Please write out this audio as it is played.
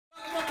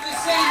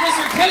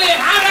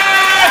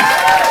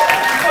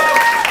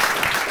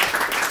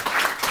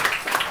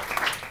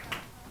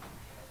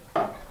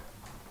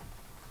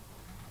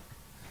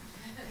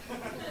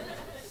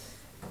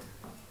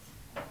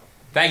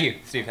Thank you,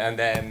 Steve,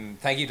 and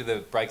thank you to the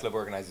Bright Club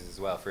organisers as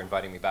well for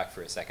inviting me back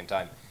for a second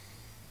time.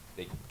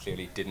 They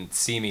clearly didn't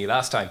see me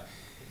last time.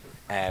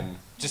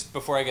 Just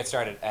before I get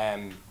started,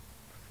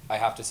 I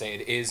have to say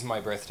it is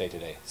my birthday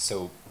today,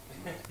 so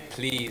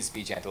please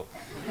be gentle.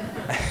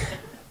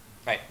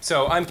 Right,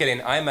 so I'm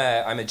Killian. I'm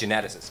a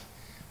geneticist,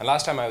 and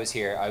last time I was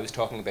here, I was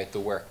talking about the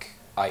work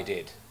I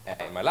did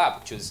in my lab,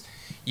 which was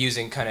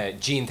using kind of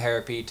gene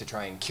therapy to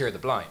try and cure the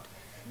blind.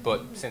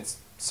 But since,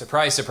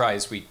 surprise,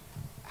 surprise, we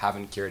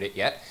haven't cured it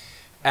yet,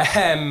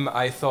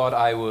 I thought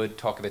I would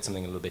talk about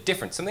something a little bit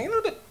different, something a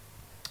little bit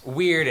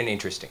weird and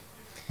interesting.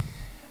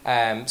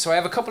 So I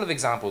have a couple of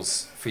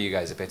examples for you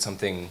guys about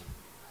something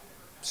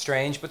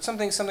strange, but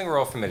something we're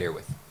all familiar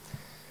with.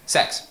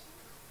 Sex.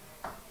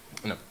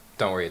 No,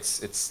 don't worry,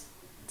 it's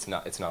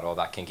not all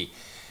that kinky.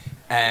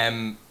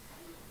 Some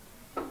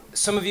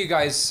of you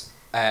guys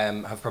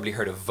have probably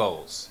heard of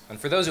voles, and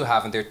for those who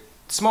haven't, they're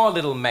small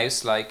little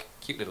mouse-like,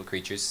 cute little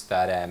creatures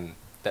that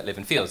live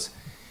in fields.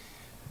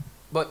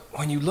 But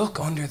when you look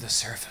under the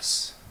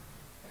surface,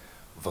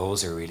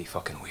 voles are really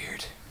fucking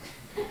weird.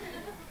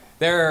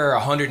 There are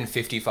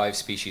 155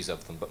 species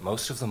of them, but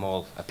most of them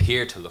all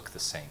appear to look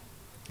the same.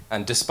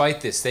 And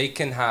despite this, they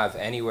can have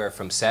anywhere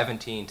from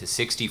 17 to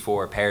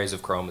 64 pairs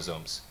of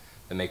chromosomes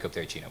that make up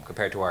their genome,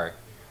 compared to our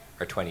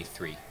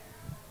 23.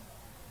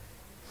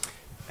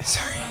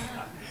 Sorry.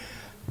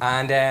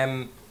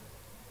 And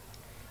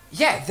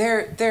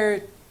yeah,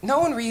 no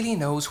one really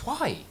knows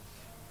why.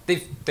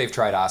 They've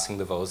tried asking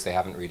the voles, they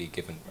haven't really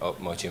given up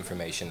much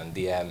information, and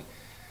the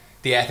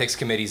ethics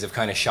committees have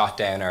kind of shot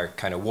down our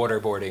kind of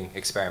waterboarding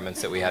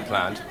experiments that we had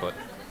planned. But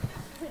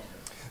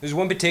there's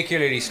one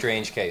particularly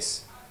strange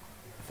case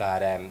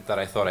that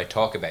I thought I'd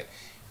talk about.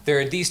 There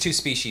are these two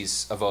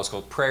species of voles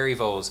called prairie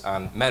voles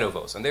and meadow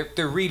voles, and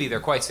they're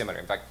quite similar.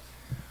 In fact,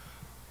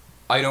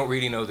 I don't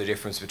really know the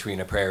difference between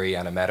a prairie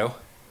and a meadow,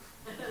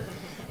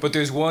 but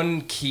there's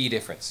one key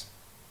difference.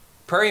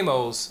 Prairie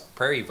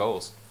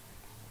voles.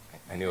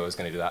 I knew I was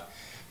going to do that.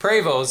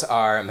 Prairie voles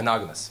are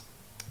monogamous.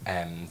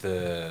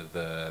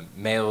 The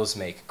males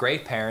make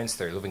great parents.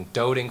 They're loving,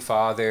 doting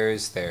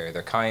fathers.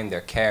 They're kind. They're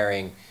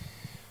caring.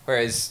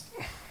 Whereas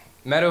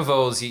meadow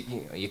voles,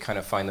 you kind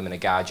of find them in a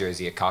gad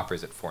jersey at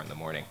Coppers at 4 in the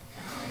morning.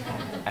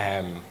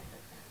 And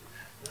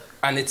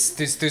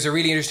there's a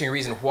really interesting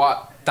reason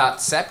what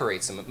that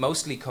separates them. It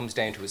mostly comes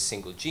down to a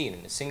single gene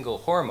and a single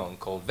hormone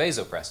called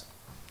vasopressin.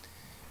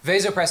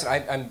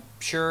 Vasopressin, I'm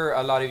sure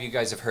a lot of you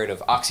guys have heard of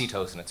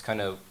oxytocin. It's kind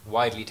of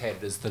widely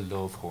touted as the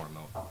love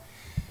hormone.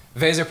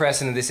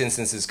 Vasopressin in this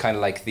instance is kind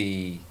of like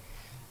the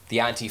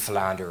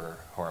anti-philanderer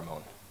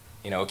hormone.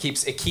 You know, it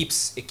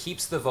keeps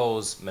the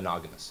voles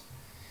monogamous.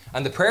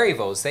 And the prairie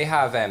voles, they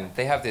have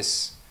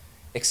this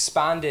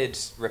expanded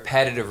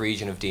repetitive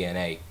region of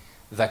DNA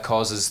that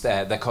causes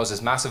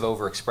massive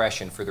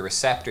overexpression for the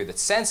receptor that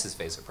senses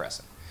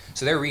vasopressin.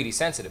 So they're really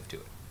sensitive to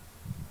it.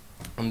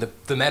 And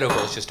the meadow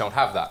voles just don't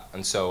have that,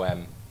 and so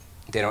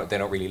they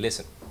don't really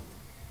listen.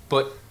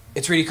 But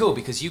it's really cool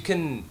because you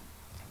can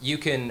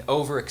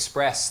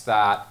overexpress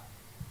that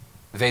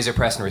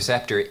vasopressin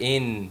receptor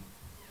in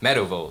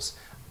meadow voles,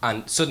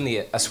 and suddenly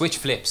a switch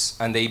flips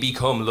and they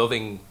become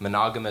loving,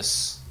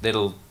 monogamous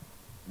little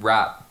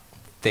rat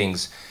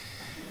things.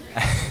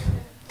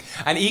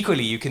 And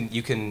equally, you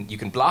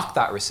can block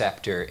that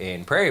receptor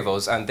in prairie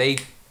voles, and they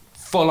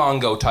full on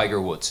go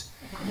Tiger Woods.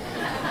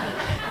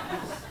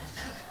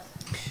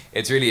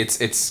 It's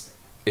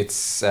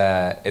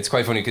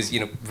quite funny because,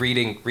 you know,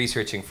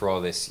 researching for all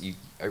this,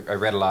 I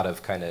read a lot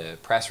of kind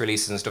of press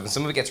releases and stuff, and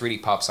some of it gets really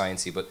pop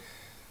sciencey, but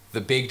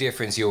the big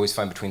difference you always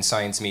find between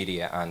science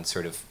media and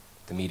sort of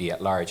the media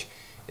at large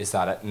is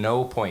that at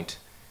no point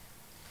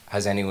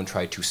has anyone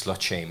tried to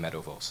slut shame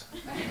meadow voles.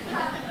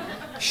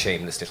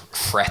 Shameless little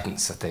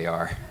cretins that they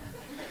are.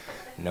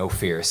 No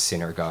fear of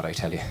sin or God, I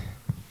tell you.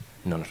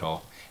 None at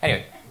all.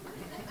 Anyway,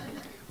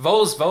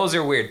 voles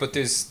are weird, but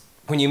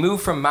when you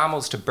move from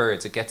mammals to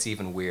birds, it gets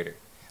even weirder.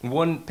 And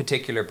one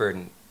particular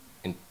bird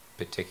in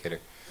particular,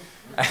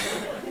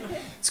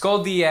 it's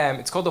called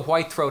the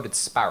white-throated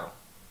sparrow,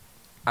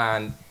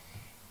 and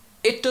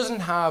it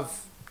doesn't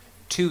have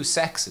 2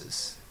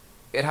 sexes;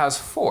 it has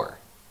 4.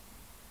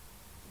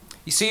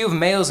 You see, you have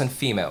males and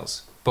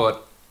females,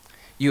 but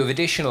you have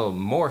additional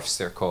morphs,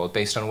 they're called,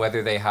 based on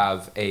whether they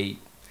have a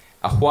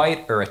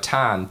white or a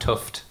tan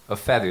tuft of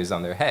feathers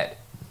on their head.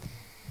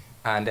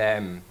 And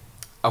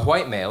a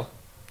white male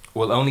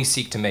will only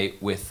seek to mate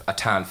with a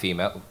tan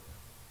female.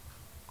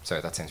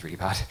 Sorry, that sounds really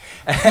bad.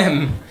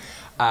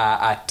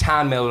 A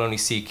tan male will only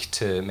seek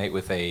to mate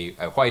with a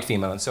white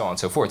female, and so on and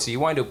so forth. So you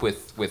wind up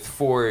with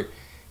 4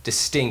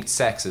 distinct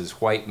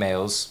sexes: white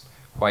males,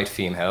 white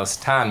females,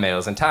 tan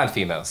males, and tan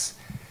females.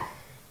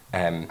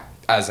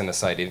 As an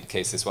aside, in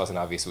case this wasn't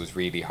obvious, it was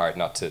really hard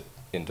not to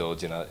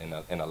indulge in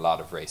a lot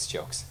of race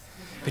jokes,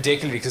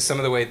 particularly because some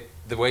of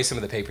the way some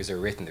of the papers are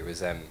written. There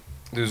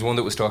was one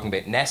that was talking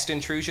about nest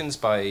intrusions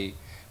by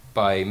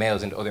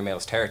males into other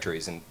males'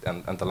 territories, and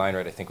the line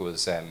read, I think it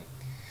was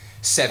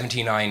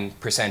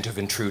 79% of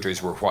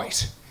intruders were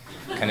white.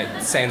 Kind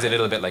of sounds a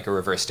little bit like a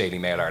reverse Daily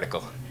Mail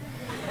article.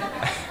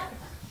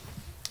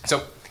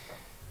 So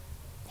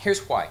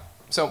here's why.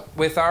 So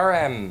with our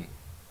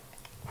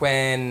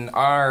when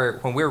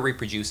we're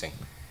reproducing,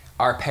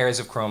 our pairs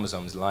of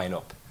chromosomes line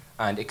up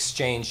and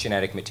exchange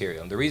genetic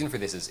material. And the reason for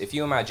this is, if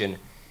you imagine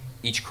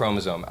each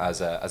chromosome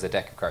as a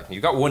deck of cards,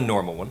 you've got one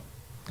normal one,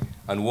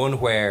 and one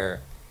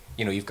where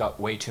you've got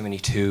way too many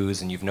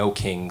twos and you've no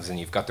kings, and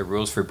you've got the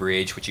rules for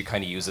bridge, which you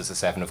kind of use as a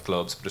seven of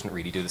clubs, but doesn't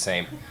really do the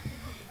same.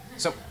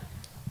 So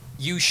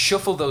you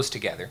shuffle those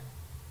together,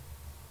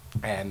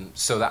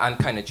 so that, and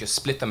kind of just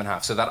split them in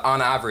half, so that on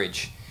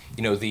average,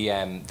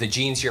 the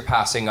genes you're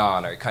passing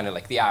on are kind of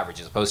like the average,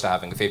 as opposed to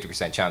having a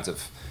 50% chance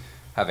of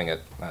having a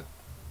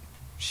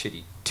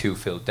shitty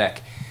two-filled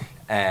deck.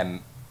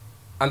 And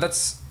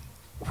that's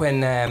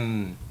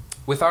when,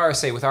 with our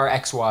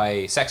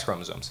XY sex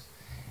chromosomes,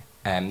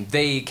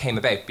 they came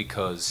about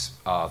because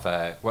of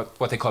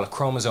what they call a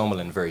chromosomal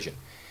inversion.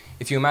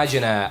 If you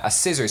imagine a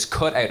scissors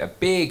cut out a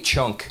big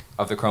chunk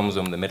of the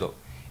chromosome in the middle,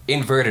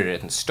 inverted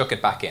it and stuck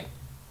it back in.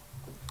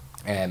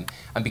 And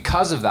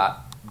because of that,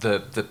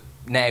 the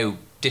now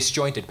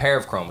disjointed pair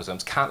of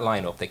chromosomes can't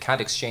line up, they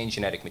can't exchange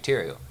genetic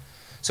material.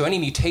 So any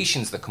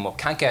mutations that come up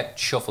can't get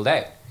shuffled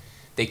out.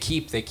 They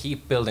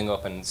keep building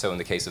up, and so in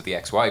the case of the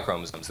XY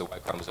chromosomes, the Y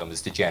chromosome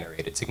is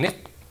degenerated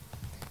significantly.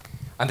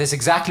 And that's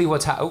exactly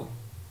what's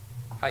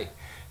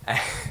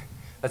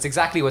that's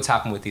exactly what's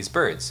happened with these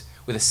birds,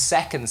 with a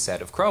second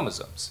set of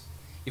chromosomes.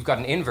 You've got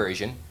an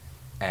inversion,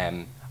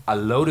 a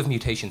load of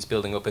mutations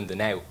building up in the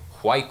now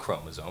white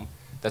chromosome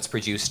that's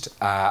produced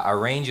a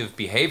range of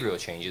behavioral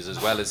changes,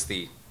 as well as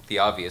the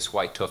obvious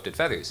white tufted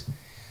feathers.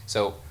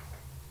 So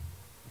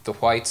the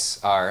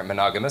whites are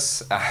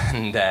monogamous,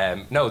 and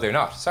no, they're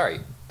not, sorry.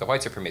 The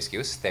whites are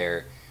promiscuous,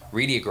 they're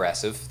really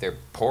aggressive, they're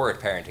poor at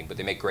parenting, but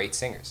they make great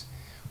singers.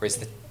 Whereas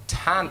the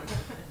tan,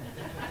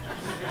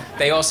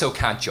 they also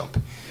can't jump.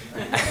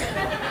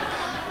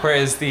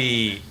 Whereas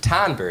the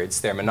tan birds,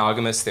 they're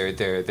monogamous, they're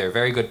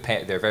very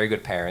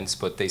good parents,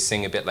 but they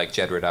sing a bit like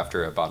Jedward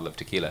after a bottle of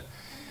tequila.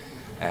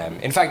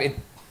 In fact,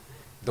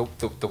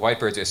 the white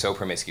birds are so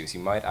promiscuous, you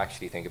might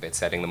actually think about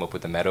setting them up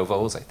with the meadow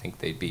voles. I think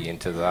they'd be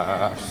into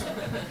that.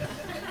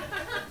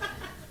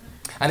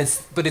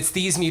 But it's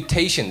these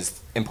mutations,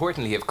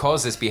 importantly, have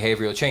caused this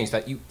behavioral change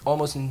that you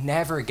almost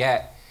never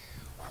get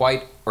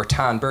white or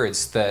tan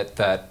birds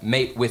that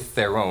mate with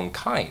their own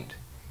kind.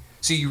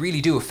 So you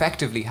really do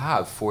effectively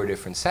have 4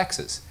 different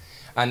sexes.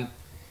 And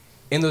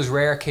in those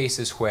rare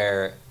cases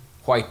where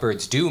white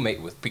birds do mate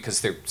with,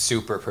 because they're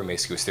super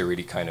promiscuous, they're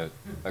really kind of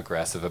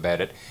aggressive about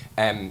it,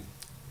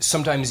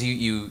 sometimes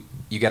you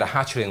get a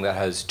hatchling that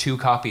has 2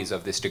 copies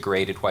of this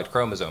degraded white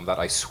chromosome that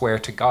I swear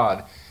to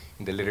God,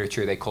 in the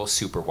literature they call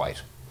super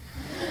white.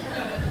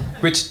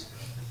 Which,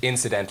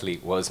 incidentally,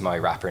 was my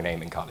rapper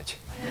name in college.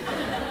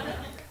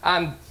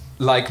 And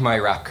like my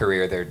rap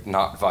career, they're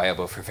not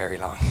viable for very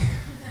long.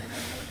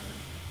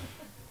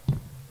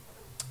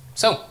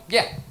 So,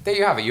 yeah, there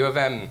you have it. You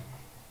have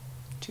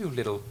 2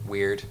 little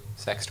weird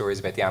sex stories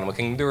about the animal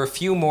kingdom. There were a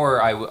few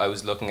more I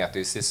was looking at.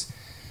 There's this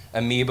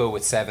amoeba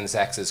with 7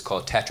 sexes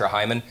called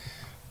tetrahymen,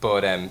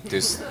 but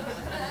there's...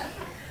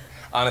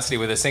 honestly,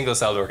 with a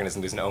single-celled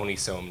organism, there's only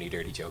so many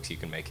dirty jokes you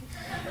can make.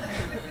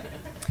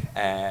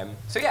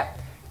 So yeah,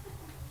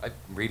 I'm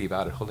really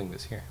bad at holding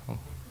this here. Oh,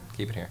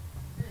 keep it here.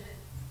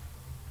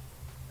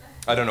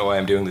 I don't know why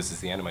I'm doing this.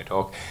 It's the end of my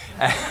talk.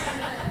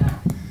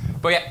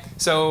 But yeah,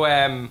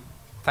 so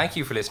thank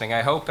you for listening.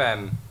 I hope,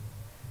 as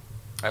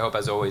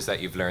always,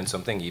 that you've learned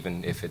something,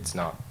 even if it's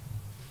not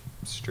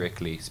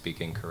strictly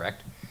speaking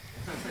correct.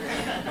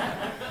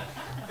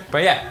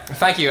 But yeah,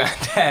 thank you,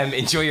 and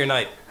enjoy your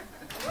night.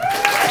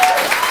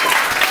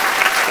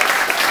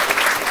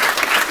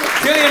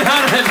 Killian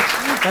Hanlon.